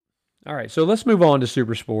All right, so let's move on to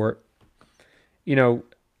Super Sport. You know,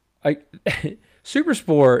 I Super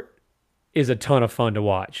Sport is a ton of fun to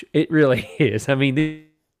watch. It really is. I mean, they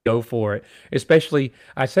go for it. Especially,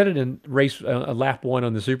 I said it in race lap one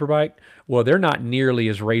on the Superbike. Well, they're not nearly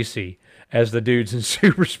as racy as the dudes in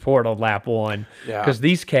Super Sport on lap one Yeah. because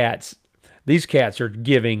these cats are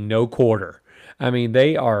giving no quarter. I mean,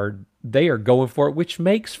 they are going for it, which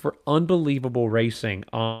makes for unbelievable racing.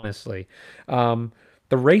 Honestly,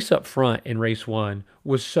 the race up front in race one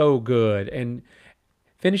was so good, and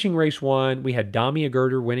finishing race one, we had Dami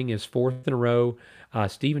Agurder winning his fourth in a row.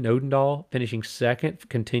 Stephen Odendahl finishing second,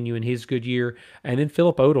 continuing his good year, and then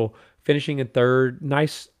Philip Odell finishing in third.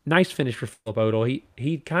 Nice finish for Philip Odell.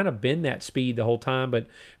 He'd kind of been that speed the whole time, but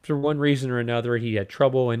for one reason or another, he had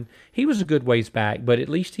trouble, and he was a good ways back. But at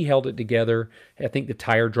least he held it together. I think the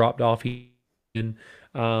tire dropped off.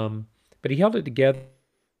 Um, but he held it together.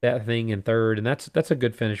 That thing in third, and that's a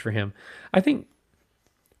good finish for him. I think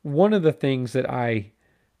one of the things that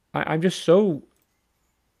I'm just so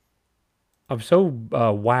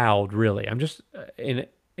wowed, really. I'm just in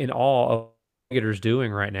awe of what Gator's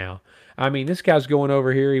doing right now. I mean, this guy's going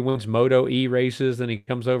over here. He wins Moto E races, then he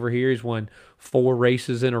comes over here. He's won four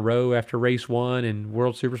races in a row after race one in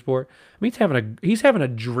World Supersport. I mean, he's having a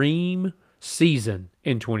dream season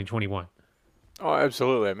in 2021. Oh,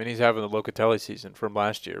 absolutely. I mean, he's having the Locatelli season from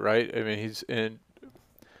last year, right? I mean,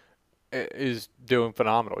 is doing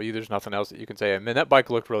phenomenal. There's nothing else that you can say. I mean, that bike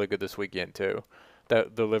looked really good this weekend too.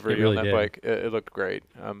 That the It livery on really that did. bike, it looked great.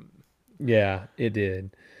 Yeah, it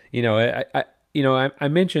did. I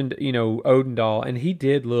mentioned Odendahl, and he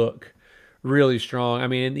did look really strong. I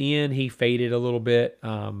mean, in the end, he faded a little bit.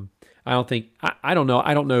 I don't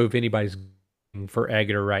know if anybody's going for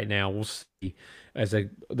Aguilar right now. We'll see.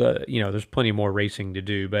 There's plenty more racing to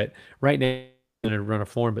do, but right now he's going to run a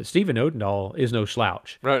form. But Stephen Odendahl is no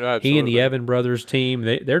slouch. Right, no, He and the absolutely. Evan brothers team,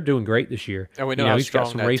 they're doing great this year. And we know how He's got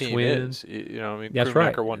strong some that race team is. wins. I mean, That's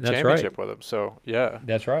right. Krummacher won a That's right. championship with him, so yeah.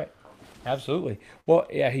 That's right. Absolutely. Well,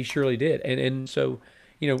 yeah, he surely did. And so,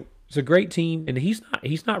 it's a great team, and he's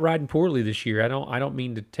not riding poorly this year. I don't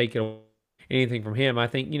mean to take anything from him. I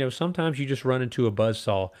think, sometimes you just run into a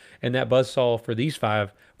buzzsaw, and that buzzsaw for these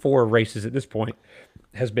four races at this point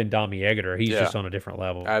has been Dami Eggeder. He's Yeah, just on a different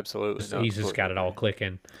level. absolutely. No, He's just completely got it all agree.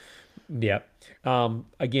 clicking. Yep.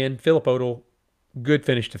 Again, Philip Odell, good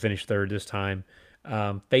finish to finish third this time.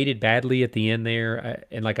 Faded badly at the end there,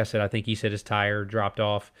 and like I said, I think he said his tire dropped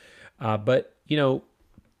off. But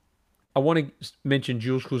I want to mention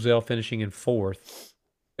Jules Cluzel finishing in fourth,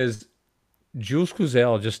 because Jules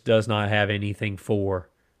Cluzel just does not have anything for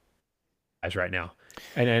guys right now.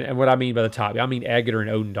 And what I mean by the top, I mean Agutter and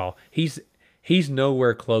Odendahl. He's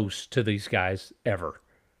nowhere close to these guys ever.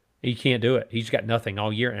 He can't do it. He's got nothing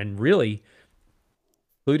all year, and really,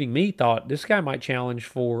 including me, thought this guy might challenge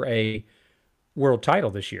for a world title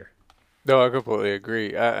this year. No, I completely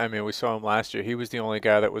agree. I mean, we saw him last year. He was the only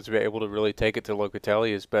guy that was able to really take it to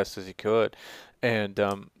Locatelli as best as he could, and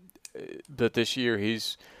but this year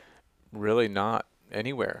he's really not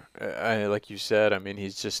anywhere. Like you said, I mean,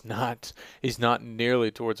 he's just not. He's not nearly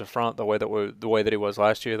towards the front the way that he was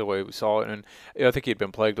last year, the way we saw it. And I think he'd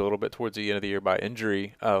been plagued a little bit towards the end of the year by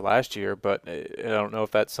injury last year. But I don't know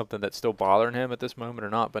if that's something that's still bothering him at this moment or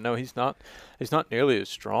not. But no, he's not. He's not nearly as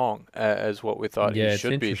strong as what we thought he Yeah, it's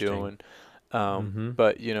should be interesting. doing. Hmm.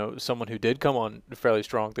 But someone who did come on fairly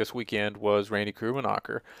strong this weekend was Randy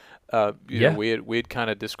Krumenacher. Yeah, We had kind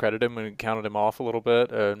of discredited him and counted him off a little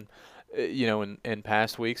bit, and in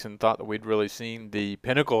past weeks, and thought that we'd really seen the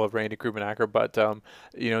pinnacle of Randy Krumenacher. But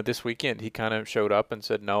this weekend he kind of showed up and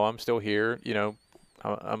said, "No, I'm still here. yep.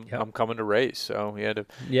 I'm coming to race." So he had to,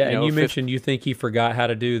 Yeah, and you fifth. mentioned you think he forgot how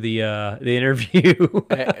to do the interview.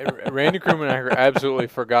 Randy Krumenacher absolutely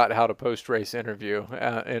forgot how to post race interview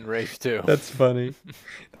in race two. That's funny.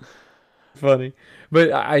 Funny.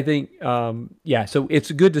 But I think yeah, so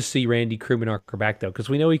it's good to see Randy Krumenacher back though, because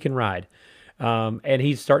we know he can ride. And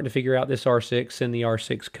he's starting to figure out this R6 and the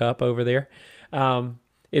R6 Cup over there.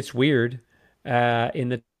 It's weird. In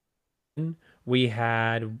the we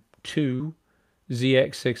had two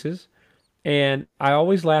ZX6s, and I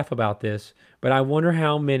always laugh about this, but I wonder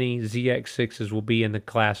how many ZX6s will be in the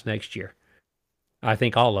class next year. I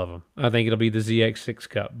think all of them. I think it'll be the ZX6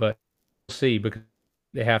 Cup, but we'll see, because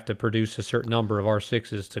they have to produce a certain number of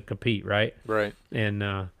R6s to compete, right? Right.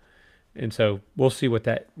 And so we'll see what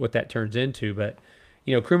that turns into. But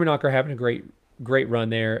Krummenacher having a great run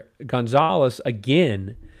there. Gonzalez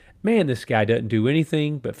again. man, this guy doesn't do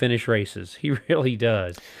anything but finish races. He really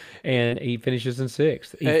does. And he finishes in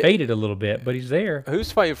sixth. He Uh, faded a little bit, but he's there.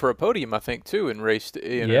 Who's fighting for a podium? I think too in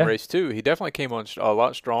Yeah. race two. He definitely came on a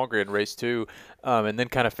lot stronger in race two, and then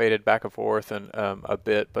kind of faded back and forth and a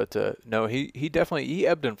bit. But no, he definitely he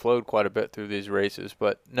ebbed and flowed quite a bit through these races.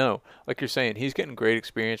 But no, like you're saying, he's getting great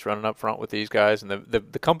experience running up front with these guys, and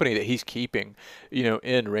the company that he's keeping,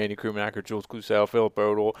 in Randy Krummenacher, Jules Cluzel, Philip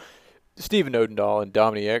Bodel, Stephen Odendahl, and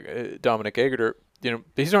Dominic Egerter.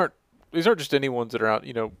 These aren't just any ones that are out.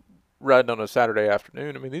 Riding on a Saturday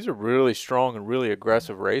afternoon. I mean, these are really strong and really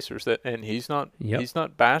aggressive racers and he's not Yep. he's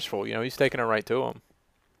not bashful. He's taking it right to him.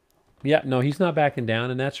 Yeah, no, he's not backing down,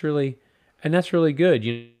 and that's really good.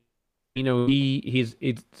 He's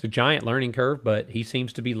it's a giant learning curve, but he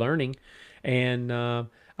seems to be learning, and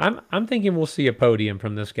I'm thinking we'll see a podium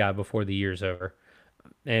from this guy before the year's over.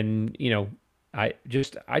 And I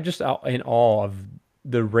just in awe of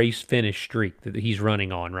the race finish streak that he's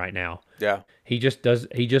running on right now. Yeah. He just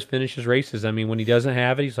finishes races. I mean, when he doesn't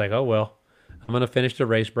have it, he's like, oh well, I'm gonna finish the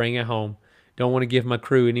race, bring it home. Don't want to give my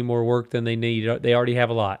crew any more work than they need. They already have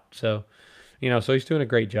a lot. So, so he's doing a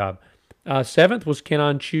great job. Seventh was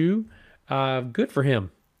Kenon Chu. Good for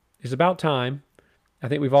him. It's about time. I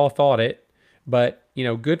think we've all thought it, but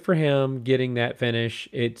good for him getting that finish.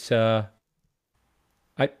 I,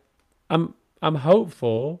 I'm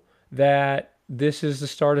hopeful that this is the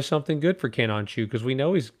start of something good for Kenon Chu because we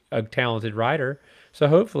know he's a talented rider. So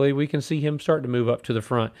hopefully we can see him start to move up to the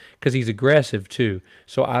front because he's aggressive too.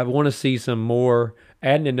 So I want to see some more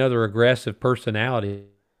adding another aggressive personality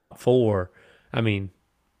for. I mean,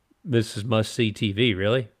 this is must see TV,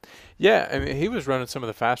 really. Yeah, I mean, he was running some of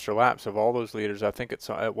the faster laps of all those leaders, I think,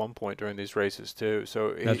 at one point during these races, too.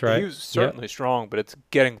 So That's he right. was Yep. certainly strong, but it's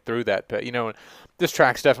getting through that pit. And this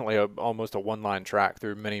track's definitely almost a one-line track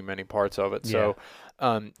through many, many parts of it. Yeah.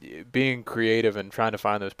 So being creative and trying to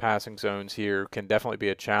find those passing zones here can definitely be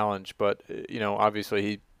a challenge. But, obviously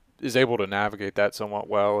he is able to navigate that somewhat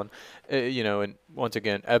well. And once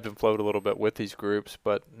again, ebbed and flowed a little bit with these groups.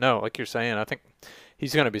 But, no, like you're saying, I think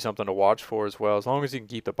he's going to be something to watch for as well, as long as he can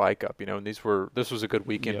keep the bike up. And this was a good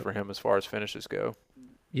weekend Yep. for him as far as finishes go.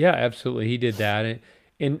 Yeah, absolutely. He did that.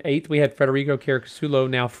 In eighth, we had Federico Caricasulo.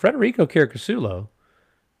 Now, Federico Caricasulo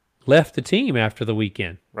left the team after the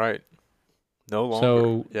weekend. Right. No longer.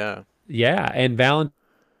 So, Yeah. yeah, and Valentin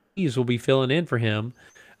will be filling in for him.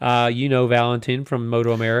 Valentin from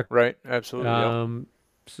Moto America. Right. Absolutely. Yep.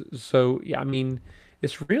 So yeah, I mean,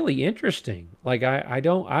 it's really interesting. Like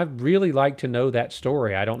I'd really like to know that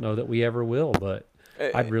story. I don't know that we ever will, but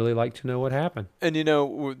I'd A- really like to know what happened. And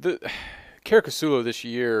the Caricasulo this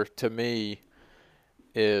year to me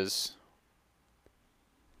is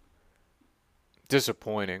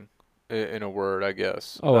disappointing in a word, I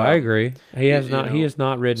guess. Oh, I agree. You, you He know, has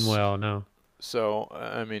not ridden s- well, no. so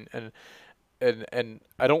I mean, and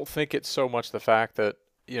I don't think it's so much the fact that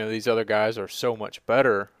these other guys are so much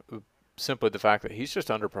better, simply the fact that he's just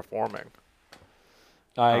underperforming.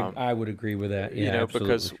 Um, I would agree with that. Yeah,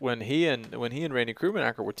 because absolutely. when he and Randy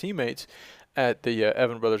Krummenacher were teammates at the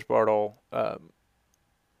Evan Brothers Bardal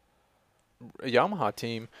Yamaha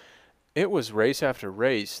team, it was race after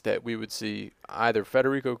race that we would see either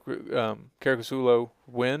Federico Caricasulo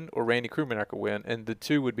win or Randy Krummenacher win, and the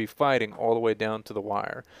two would be fighting all the way down to the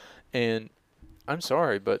wire. And I'm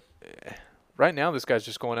sorry, but right now this guy's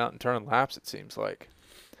just going out and turning laps, it seems like.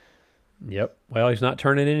 Yep. Well, he's not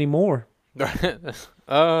turning anymore.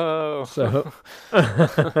 Oh, So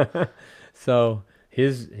so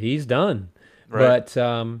he's done. right.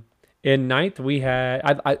 But in ninth we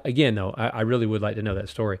had again though I really would like to know that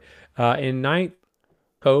story. In ninth,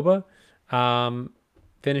 Alcoba,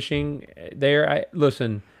 finishing there.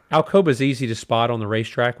 Listen, Alcoba's easy to spot on the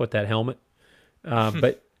racetrack with that helmet,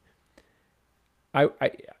 but I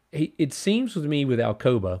it seems with me with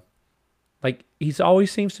Alcoba, like he's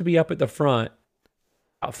always seems to be up at the front,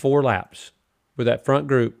 about 4 laps with that front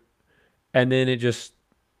group, and then it just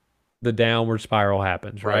the downward spiral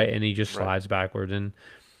happens, right? Right. And he just Right. slides backwards. And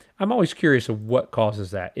I'm always curious of what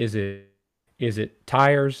causes that. Is it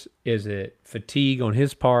tires? Is it fatigue on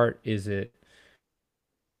his part? Is it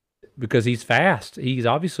because he's fast? He's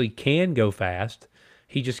obviously can go fast.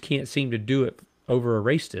 He just can't seem to do it over a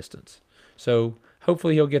race distance. So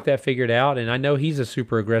hopefully he'll get that figured out. And I know he's a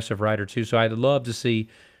super aggressive rider too. So I'd love to see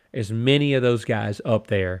as many of those guys up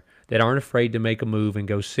there that aren't afraid to make a move and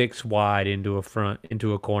go 6 wide into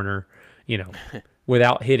a corner, you know,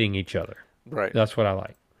 without hitting each other. Right. That's what I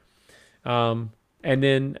like. And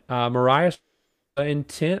then Mariah in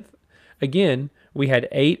 10th. Again, we had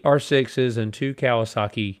 8 R6s and 2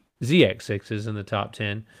 Kawasaki ZX6s in the top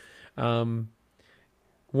 10.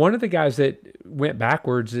 One of the guys that went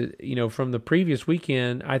backwards, from the previous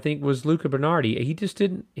weekend, I think was Luca Bernardi. He just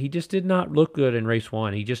didn't. He just did not look good in race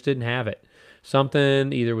one. He just didn't have it.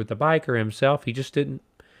 Something either with the bike or himself. He just didn't.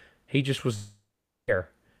 He just was there.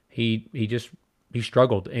 He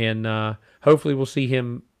struggled, and hopefully we'll see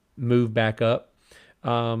him move back up.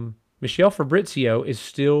 Michele Fabrizio is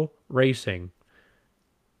still racing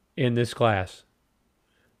in this class,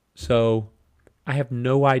 so I have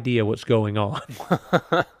no idea what's going on.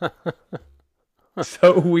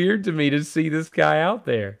 So weird to me to see this guy out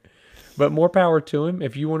there. But more power to him.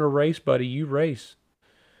 If you want to race, buddy, you race.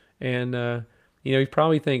 And he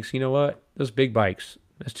probably thinks, you know what, those big bikes,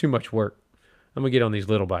 that's too much work. I'm gonna get on these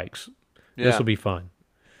little bikes. This Yeah. will be fun.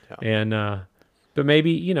 Yeah. And but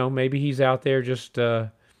maybe he's out there just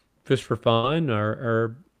for fun,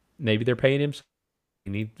 or maybe they're paying him.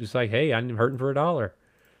 And he's just like, hey, I'm hurting for $1,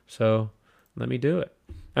 so let me do it.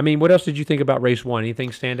 I mean, what else did you think about race one?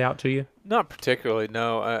 Anything stand out to you? Not particularly,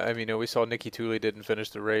 no. I mean, we saw Nikki Tooley didn't finish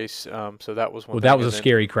the race, so that was one Well, that thing. was And a then,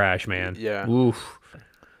 scary crash, man. yeah, Oof.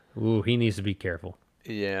 Ooh, he needs to be careful.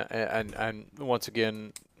 yeah, and once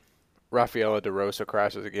again, Rafaela De Rosa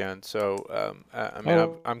crashes again. So, I mean,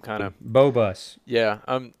 Oh, I'm kind of, Bobus. yeah,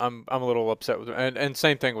 I'm a little upset with, and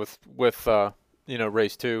same thing with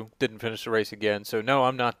race two, didn't finish the race again. So no,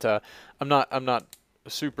 I'm not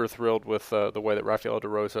super thrilled with the way that Rafaela De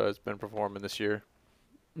Rosa has been performing this year.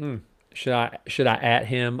 Mm. Should I at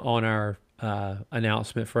him on our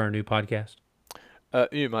announcement for our new podcast?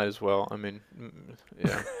 You might as well. I mean,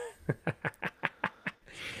 yeah.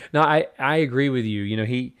 No, I agree with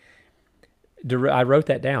you. I wrote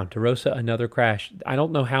that down. DeRosa, another crash. I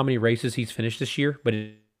don't know how many races he's finished this year,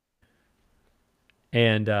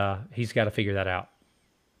 and he's got to figure that out.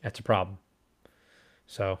 That's a problem.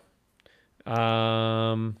 So,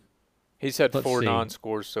 um, He's had let's four see.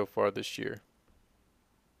 non-scores so far this year.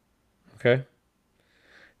 Okay,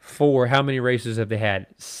 four. How many races have they had?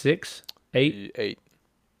 Six, eight. 8,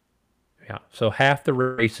 Yeah. So half the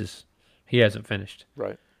races he hasn't finished.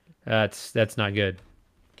 right. That's not good.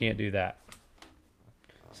 Can't do that.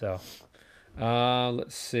 So,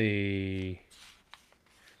 let's see.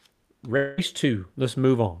 Race two. Let's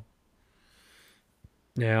move on.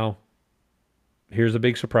 Now, here's a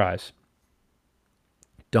big surprise.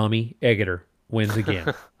 Dummy Eggeter wins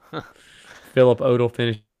again. Philip Odell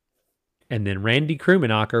finished, and then Randy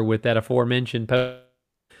Krumenacher with that aforementioned post.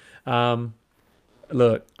 Um,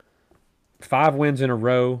 Look, 5 wins in a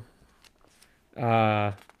row.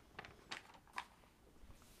 Uh,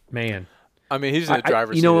 Man, I mean, he's in the I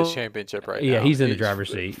driver's you seat of this know, championship right yeah, now. he's in the He's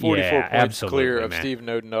driver's seat. 44 Yeah, points clear absolutely, of man. Stephen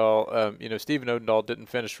Odendahl. Stephen Odendahl didn't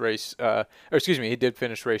finish race, or excuse me, he did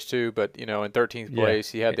finish race two, but in 13th Yeah, place,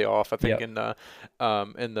 he had the off. I think yep.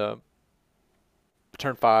 in the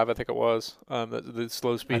turn five, I think it was the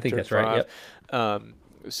slow I speed think turn that's right. five. Yep.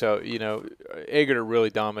 So Eger really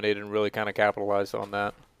dominated and really kind of capitalized on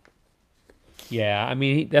that. Yeah, I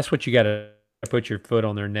mean that's what you got to put your foot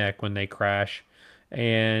on their neck when they crash,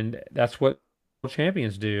 and that's what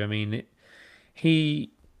champions do. I mean,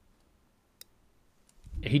 he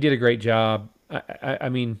he did a great job. I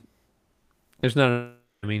mean, there's not.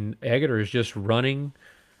 I mean, Eggeter is just running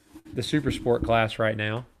the super sport class right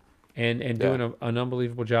now, and Yeah. doing an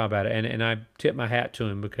unbelievable job at it. And I tip my hat to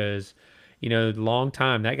him because, long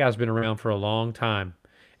time that guy's been around for a long time,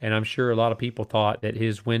 and I'm sure a lot of people thought that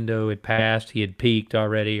his window had passed, he had peaked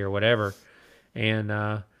already or whatever,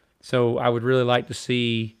 and so I would really like to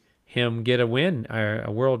see him get a win,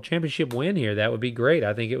 a world championship win here. That would be great.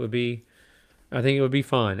 I think it would be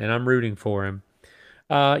fun, and I'm rooting for him.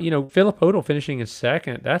 Philip Hodel finishing in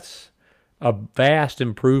second. That's a vast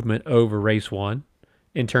improvement over race one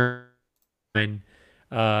in terms of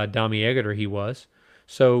Dami Egeter he was.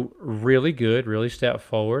 So really good, really stepped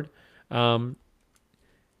forward. Um,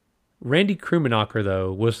 Randy Krumenacher,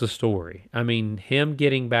 though, was the story. I mean, him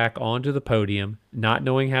getting back onto the podium, not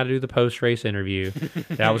knowing how to do the post-race interview,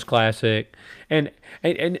 that was classic. And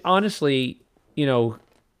honestly, you know,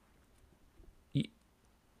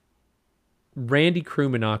 Randy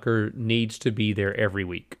Krumenacher needs to be there every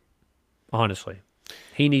week. Honestly,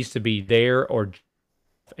 he needs to be there or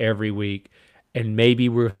every week, and maybe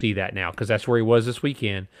we'll see that now because that's where he was this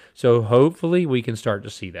weekend. So hopefully we can start to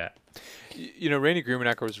see that. Randy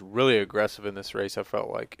Grumenacher was really aggressive in this race. I felt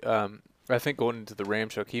like. I think going into the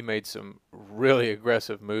Ramshook, he made some really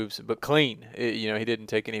aggressive moves, but clean. He didn't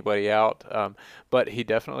take anybody out, but he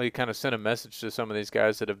definitely kind of sent a message to some of these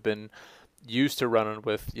guys that have been used to running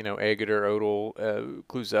with, Agutter, Odell,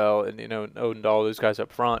 Cluzel, and, Odendahl, those guys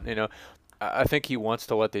up front. I think he wants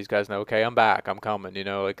to let these guys know, okay, I'm back, I'm coming.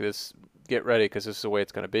 Like this get ready because this is the way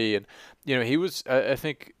it's going to be. And he was, I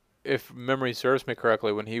think, if memory serves me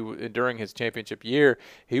correctly, when during his championship year,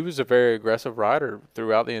 he was a very aggressive rider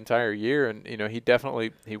throughout the entire year, and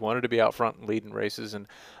he wanted to be out front and leading races, and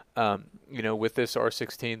with this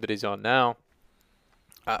R16 that he's on now,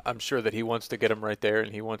 I'm sure that he wants to get him right there,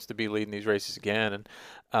 and he wants to be leading these races again. And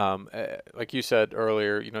like you said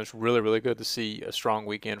earlier, it's really, really good to see a strong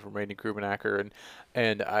weekend from Randy Krumenacker,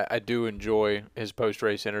 and I do enjoy his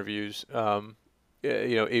post-race interviews.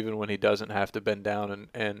 Even when he doesn't have to bend down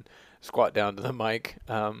and squat down to the mic.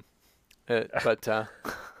 But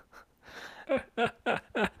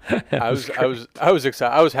I was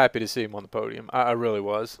excited. I was happy to see him on the podium. I really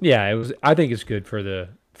was. Yeah, it was. I think it's good for the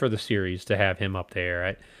series to have him up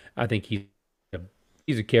there. I think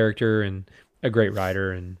he's a character and a great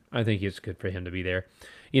rider, and I think it's good for him to be there.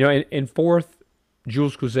 In fourth,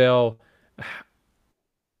 Jules Cluzel.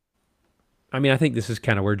 I mean, I think this is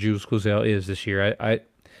kind of where Jules Cluzel is this year. I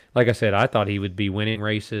like I said, I thought he would be winning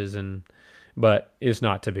races, but it's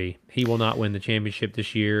not to be. He will not win the championship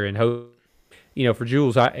this year, and for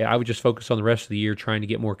Jules, I would just focus on the rest of the year, trying to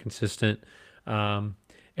get more consistent, and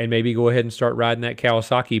maybe go ahead and start riding that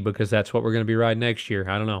Kawasaki, because that's what we're going to be riding next year.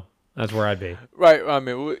 I don't know. That's where I'd be. Right. I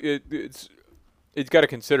mean, it's got to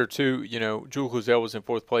consider too. Jules Cluzel was in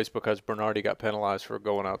fourth place because Bernardi got penalized for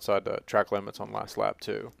going outside the track limits on last lap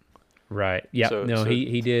too. Right. Yeah.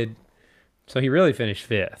 He did. So he really finished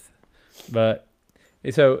fifth, but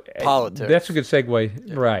politics. That's a good segue.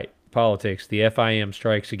 Yeah. Right. Politics. The FIM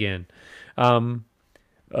strikes again.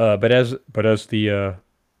 But as the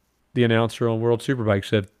announcer on World Superbike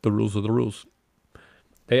said, the rules are the rules.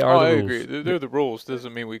 They are the rules. I agree. They're the rules.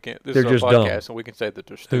 Doesn't mean we can't. This they're is just our podcast, dumb. and we can say that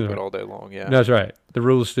they're stupid all day long. Yeah. That's right. The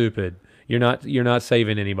rule is stupid. You're not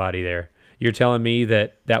saving anybody there. You're telling me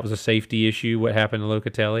that was a safety issue, what happened to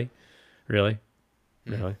Locatelli? Really?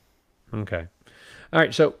 Really? Okay. All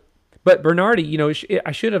right. So, but Bernardi,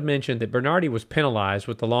 I should have mentioned that Bernardi was penalized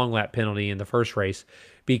with the long lap penalty in the first race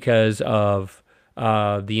because of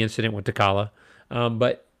the incident with Takala.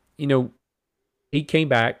 But, he came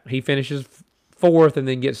back. He finishes fourth and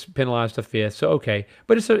then gets penalized to fifth. So, okay.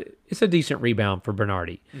 But it's a decent rebound for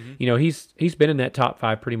Bernardi. Mm-hmm. He's been in that top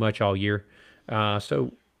five pretty much all year.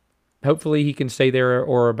 So, hopefully he can stay there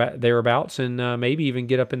or thereabouts, and maybe even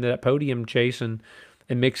get up into that podium chase and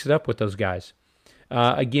mix it up with those guys.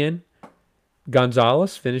 Again,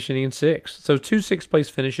 Gonzalez finishing in sixth. So 2 6th-place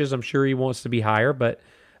finishes. I'm sure he wants to be higher, but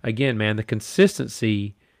again, man, the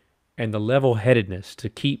consistency and the level-headedness to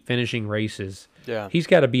keep finishing races. Yeah. He's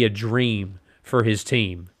got to be a dream for his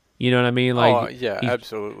team. You know what I mean?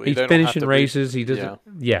 Absolutely. He's finishing races. He doesn't.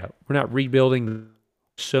 Yeah, we're not rebuilding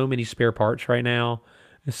so many spare parts right now.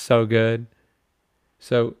 It's so good.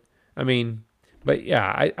 So, I mean, but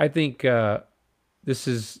yeah, I think this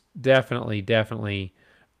is definitely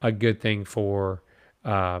a good thing for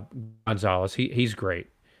Gonzalez. He's great.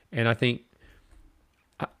 And I think,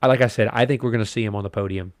 like I said, I think we're going to see him on the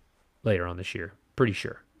podium later on this year. Pretty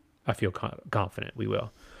sure. I feel confident we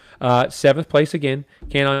will. 7th place again,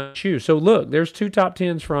 Ken Anshu. So look, there's 2 top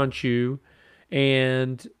 10s for Anshu,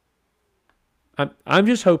 and I'm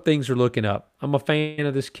just hope things are looking up. I'm a fan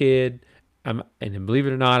of this kid. And believe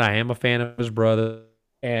it or not, I am a fan of his brother,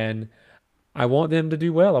 and I want them to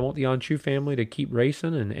do well. I want the Anshu family to keep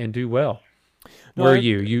racing and do well. Where are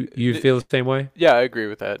you? You feel the same way? Yeah, I agree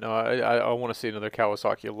with that. No, I want to see another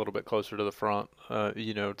Kawasaki a little bit closer to the front,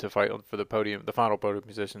 to fight for the final podium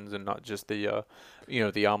positions, and not just the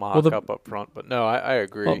Yamaha Cup up front. But no, I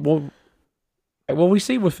agree. Well, we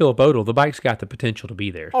see with Philip Odle, the bike's got the potential to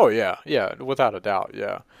be there. Oh yeah, without a doubt,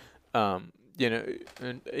 yeah. Not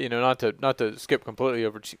to skip completely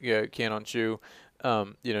over Ken Anshu.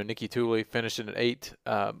 Nicky Tooley finishing at 8th,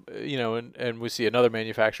 and we see another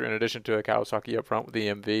manufacturer in addition to a Kawasaki up front with the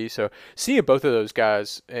MV. So seeing both of those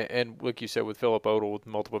guys, and like you said, with Philip Odle with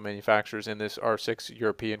multiple manufacturers in this R6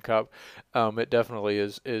 European Cup, it definitely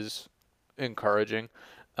is encouraging.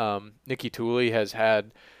 Nicky Tooley has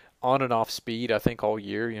had on and off speed, I think, all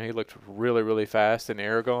year. He looked really, really fast in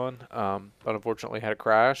Aragon, but unfortunately had a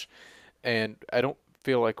crash. And I don't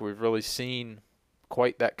feel like we've really seen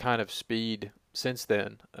quite that kind of speed since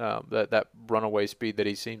then, that runaway speed that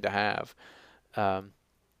he seemed to have.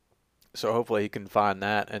 So hopefully he can find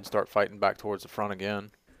that and start fighting back towards the front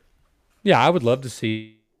again. Yeah, I would love to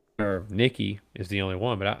see, or Nicky is the only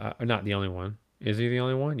one, but not the only one. Is he the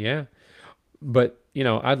only one? Yeah. But,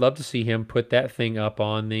 I'd love to see him put that thing up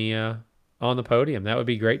on the podium. That would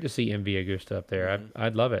be great to see MV Agusta up there. Mm-hmm.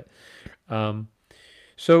 I'd love it.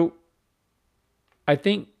 So I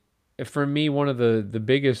think for me, one of the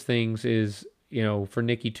biggest things is, for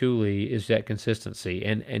Nicky Tooley is that consistency,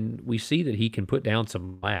 and we see that he can put down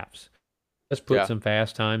some laps. Let's put Yeah. some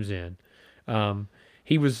fast times in. Um,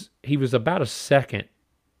 he was about a second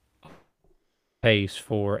pace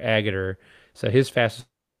for Agater, so his fastest.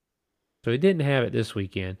 So he didn't have it this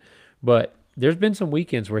weekend, but there's been some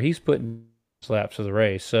weekends where he's putting laps of the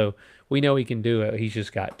race, so we know he can do it. He's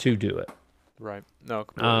just got to do it. Right. No,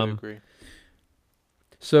 completely Um, agree.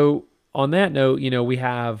 so on that note, we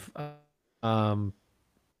have um,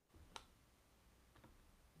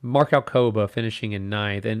 Mark Alcoba finishing in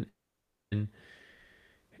ninth, and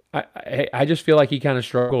I just feel like he kind of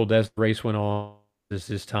struggled as the race went on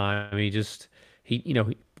this time. He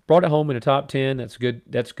brought it home in the top 10. That's good.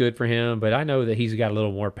 That's good for him. But I know that he's got a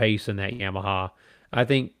little more pace in that Yamaha. I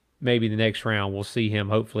think maybe the next round we'll see him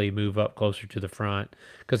hopefully move up closer to the front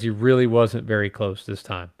because he really wasn't very close this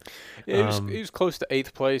time. Yeah, he Um, was close to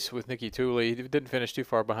eighth place with Nicky Tooley. He didn't finish too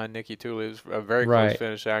far behind Nicky Tooley. It was a very close right.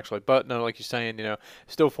 finish actually. But no, like you're saying,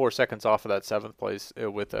 still 4 seconds off of that seventh place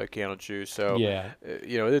with Keanu Chu. So Yeah.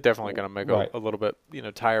 they're definitely going to make Right. a little bit,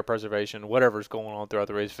 tire preservation, whatever's going on throughout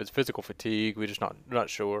the race. If it's physical fatigue, we're just not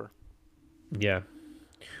sure. Yeah.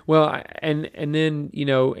 Well, and then in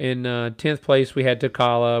 10th place we had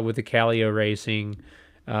Takala with the Calio Racing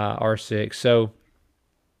R6. So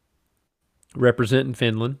representing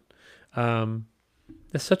Finland. Um,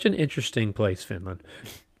 that's such an interesting place, Finland.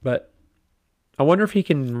 But I wonder if he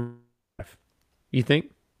can. You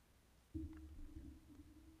think?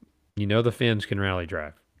 The Finns can rally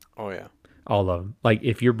drive. Oh yeah. All of them. Like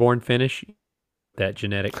if you're born Finnish, that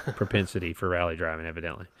genetic propensity for rally driving,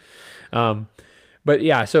 evidently. Um, but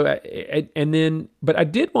yeah, so and then, but I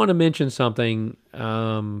did want to mention something.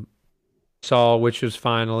 Saw which was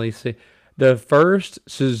finally the first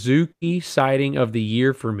Suzuki sighting of the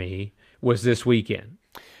year for me was this weekend.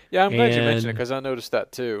 Yeah, I'm glad you mentioned it And because I noticed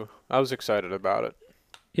that too. I was excited about it.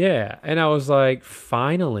 yeah, and I was like,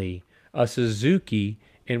 finally, a Suzuki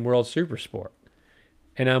in World Supersport.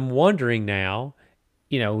 And I'm wondering now,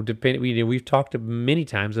 we've talked many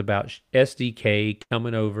times about SDK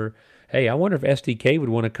coming over. Hey, I wonder if SDK would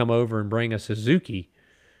want to come over and bring a Suzuki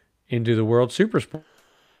into the World Supersport.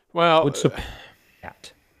 Well, Would support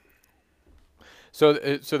that. so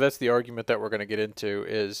that's the argument that we're going to get into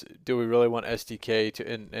is do we really want SDK to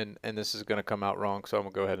and this is going to come out wrong, so I'm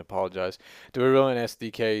going to go ahead and apologize. Do we really want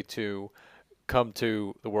SDK to come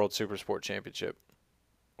to the World Supersport Championship?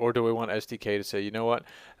 Or do we want SDK to say, you know what?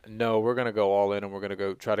 No, we're going to go all in and we're going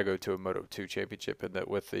to try to go to a Moto 2 championship in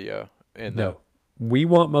the No, we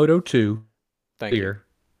want Moto 2 thank you. here.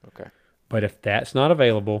 Okay. But if that's not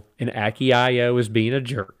available and Aki Io is being a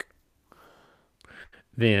jerk,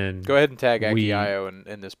 then Go ahead and tag we Aki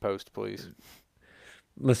in this post, please.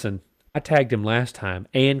 listen. I tagged him last time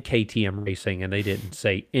and KTM Racing, and they didn't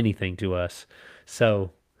say anything to us.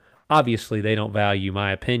 So obviously, they don't value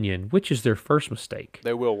my opinion, which is their first mistake.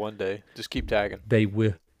 They will one day. Just keep tagging. They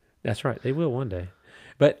will. That's right. They will one day.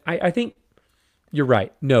 But I think you're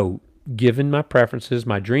right. No, given my preferences,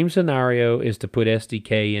 my dream scenario is to put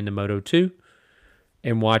SDK into Moto 2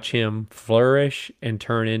 and watch him flourish and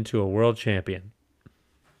turn into a world champion.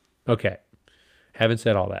 Okay. Having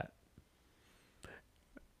said all that.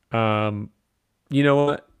 You know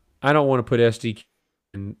what? I don't want to put SDK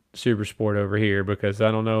in Super Sport over here because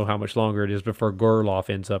I don't know how much longer it is before Gerloff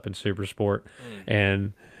ends up in Super Sport,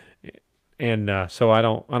 and so I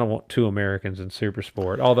don't want two Americans in Super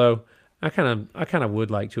Sport. Although I kind of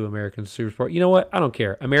would like two Americans in Super Sport. You know what? I don't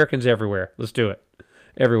care. Americans everywhere. Let's do it.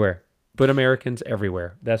 Everywhere. Put Americans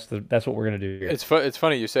everywhere. That's what we're gonna do here. It's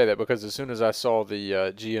funny you say that because as soon as I saw the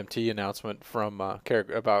GMT announcement from about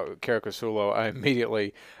Caricasulo, I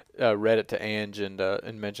immediately read it to Ange and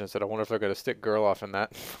mentioned said I wonder if they're going to stick Gerloff in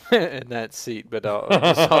that in that seat. But I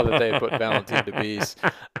just saw that they had put Valentin Debise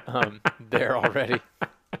there already.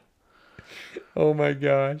 Oh my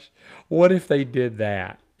gosh! What if they did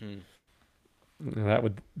that? Mm.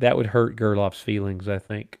 That would hurt Gerloff's feelings. I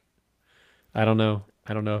think. I don't know.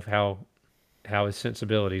 I don't know if how his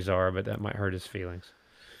sensibilities are, but that might hurt his feelings.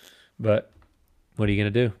 But what are you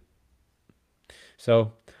gonna do?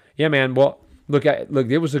 So, yeah, man. Well, look.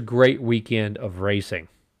 It was a great weekend of racing.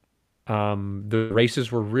 The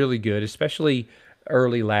races were really good, especially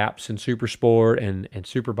early laps in Super Sport and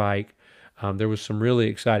Superbike. There was some really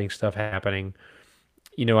exciting stuff happening.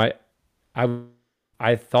 I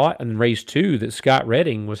I thought in race 2 that Scott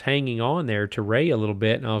Redding was hanging on there to Ray a little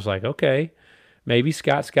bit, and I was like, okay, maybe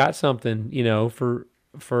Scott's got something,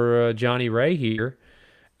 for Johnny Ray here.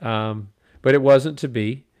 But it wasn't to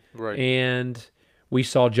be. Right. And we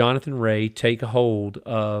saw Jonathan Ray take a hold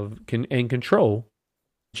of and control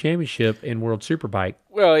championship in World Superbike.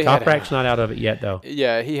 Well, he had, Toprak's not out of it yet, though.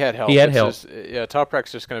 yeah, he had He help. had It's help. just, yeah,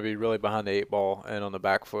 Toprak's just going to be really behind the eight ball and on the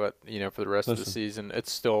back foot, for the rest of the Listen, season.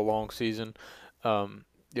 It's still a long season. What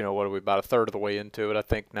are we, about a third of the way into it, I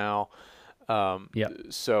think now. Um, yep.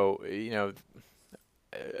 so,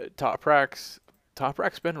 Toprak's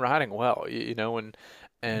been riding well,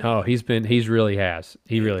 and Oh, he's really has.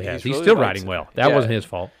 He really has. he's He's really still done. riding well. That Yeah, wasn't his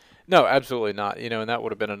fault. no, absolutely not. And that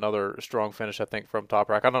would have been another strong finish, I think, from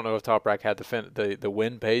Toprak. I don't know if Toprak had the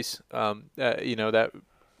win pace, that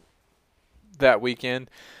weekend,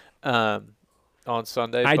 on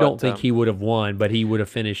Sunday, I don't but think he would have won, but he would have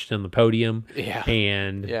finished on the podium yeah,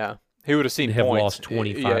 and yeah, he would have seen have points. lost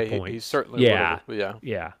 25 Yeah, he points. certainly would Yeah. have. Yeah.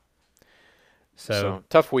 Yeah. So So,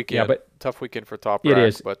 tough yeah, weekend. but Tough weekend for it Toprak,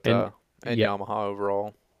 is. but and Yeah, Yamaha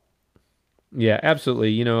overall. yeah,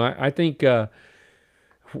 absolutely. I think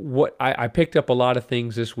what I picked up a lot of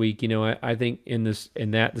things this week. I think in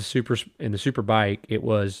the super bike, it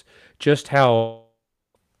was just how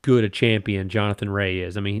good a champion Jonathan Ray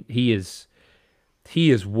is. I mean, he is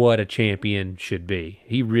what a champion should be.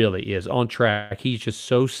 He really is on track. He's just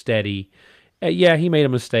so steady. Yeah, he made a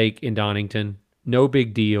mistake in Donington. No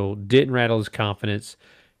big deal. Didn't rattle his confidence.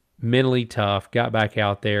 Mentally tough. Got back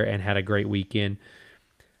out there and had a great weekend.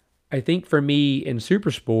 I think for me in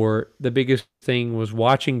Supersport, the biggest thing was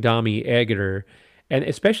watching Dami Egeter, and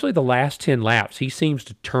especially the last 10 laps. He seems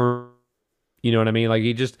to turn, you know what I mean? Like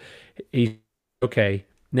he, okay,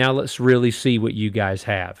 now let's really see what you guys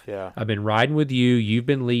have. Yeah. I've been riding with you. You've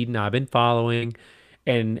been leading. I've been following.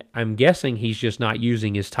 And I'm guessing he's just not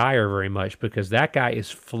using his tire very much because that guy is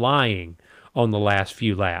flying on the last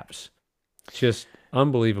few laps. Just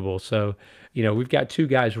unbelievable. So, we've got two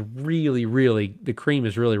guys really, really, the cream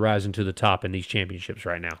is really rising to the top in these championships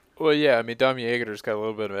right now. Well, yeah, I mean, Dami Jaeger's got a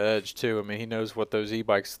little bit of an edge too. I mean, he knows what those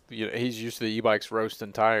e-bikes. He's used to the e-bikes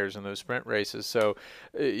roasting tires in those sprint races. So,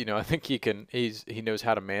 I think he knows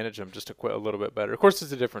how to manage them just a little bit better. Of course,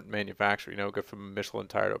 it's a different manufacturer. Go from Michelin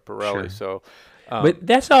tire to Pirelli. Sure. So, But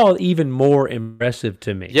that's all even more impressive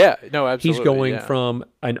to me. yeah, no, absolutely. He's going yeah. from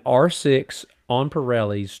an R6 on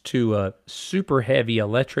Pirelli's to a super heavy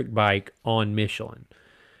electric bike on Michelin.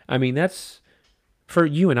 I mean, that's for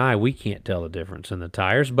you and I, we can't tell the difference in the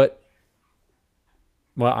tires, but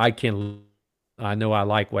well, I can. I know I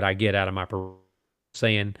like what I get out of my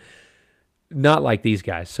saying not like these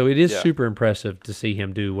guys. So it is Yeah. super impressive to see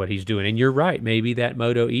him do what he's doing. And you're right, maybe that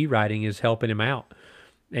Moto E riding is helping him out,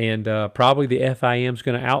 and probably the FIM is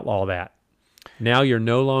going to outlaw that. Now you're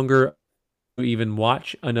no longer even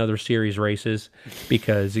watch another series races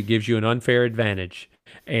because it gives you an unfair advantage.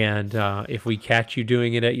 And if we catch you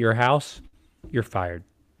doing it at your house, you're fired.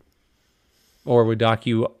 Or we dock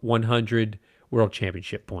you 100 World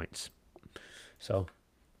Championship points. So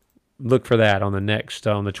look for that on the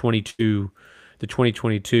 2022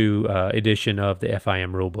 edition of the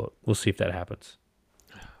FIM rulebook. We'll see if that happens.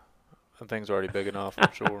 That thing's already big enough,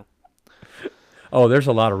 I'm sure. Oh, there's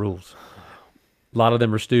a lot of rules. A lot of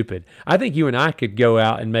them are stupid. I think you and I could go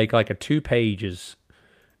out and make like 2 pages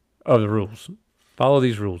of the rules. Follow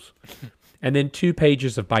these rules. And then 2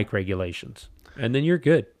 pages of bike regulations. And then you're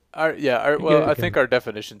good. I think our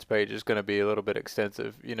definitions page is going to be a little bit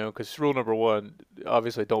extensive, because rule number 1,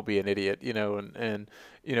 obviously don't be an idiot,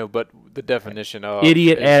 but the definition of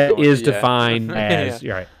idiot is yeah. defined as,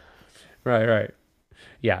 Yeah. right.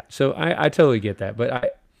 Yeah, so I totally get that. But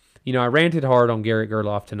I ranted hard on Garrett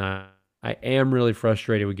Gerloff tonight. I am really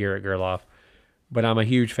frustrated with Garrett Gerloff, but I'm a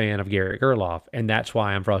huge fan of Garrett Gerloff, and that's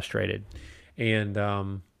why I'm frustrated. And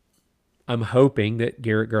I'm hoping that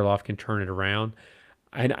Garrett Gerloff can turn it around.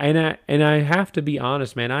 And I have to be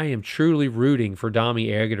honest, man, I am truly rooting for Dami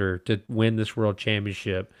Egeter to win this world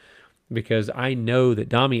championship because I know that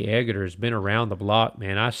Dami Egeter has been around the block,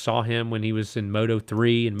 man. I saw him when he was in Moto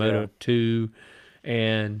 3 and Moto 2,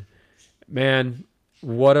 and man,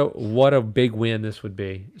 what a big win this would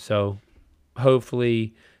be. So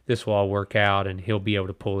hopefully this will all work out and he'll be able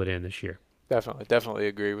to pull it in this year. Definitely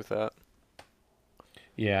agree with that.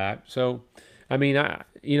 Yeah. So, I mean,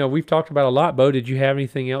 we've talked about a lot. Bo, did you have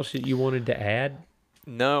anything else that you wanted to add?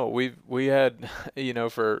 No, we had,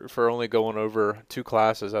 for only going over 2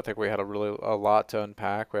 classes, I think we had a lot to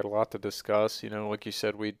unpack. We had a lot to discuss. Like you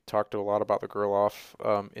said, we talked a lot about the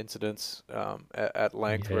Gerloff incidents at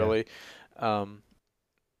length, really.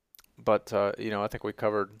 But I think we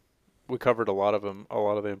covered a lot of them, a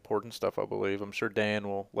lot of the important stuff, I believe. I'm sure Dan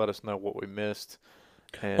will let us know what we missed.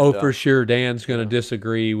 And, for sure. Dan's going to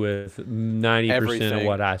disagree with 90% everything. of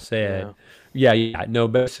what I said. Yeah. No,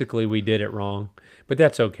 basically we did it wrong, but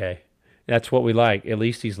that's okay. That's what we like. At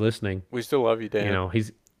least he's listening. We still love you, Dan.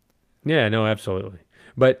 Yeah, no, absolutely.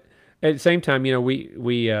 But at the same time, we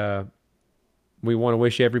want to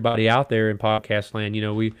wish everybody out there in podcast land,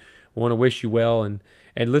 we want to wish you well. And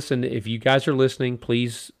listen, if you guys are listening,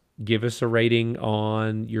 please give us a rating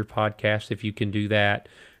on your podcast if you can do that.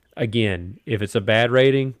 Again, if it's a bad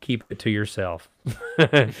rating, keep it to yourself.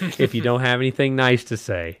 If you don't have anything nice to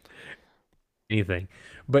say, anything.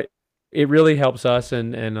 But it really helps us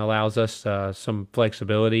and allows us some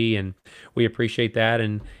flexibility, and we appreciate that.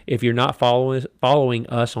 And if you're not following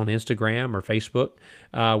us on Instagram or Facebook,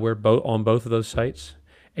 we're both on both of those sites,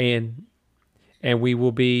 and we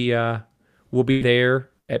will be there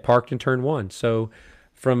at Parked and Turn One. So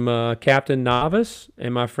from Captain Novice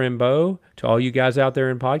and my friend Bo to all you guys out there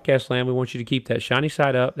in podcast land, we want you to keep that shiny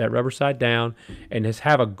side up, that rubber side down, and just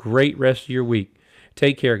have a great rest of your week.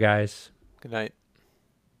 Take care, guys. Good night.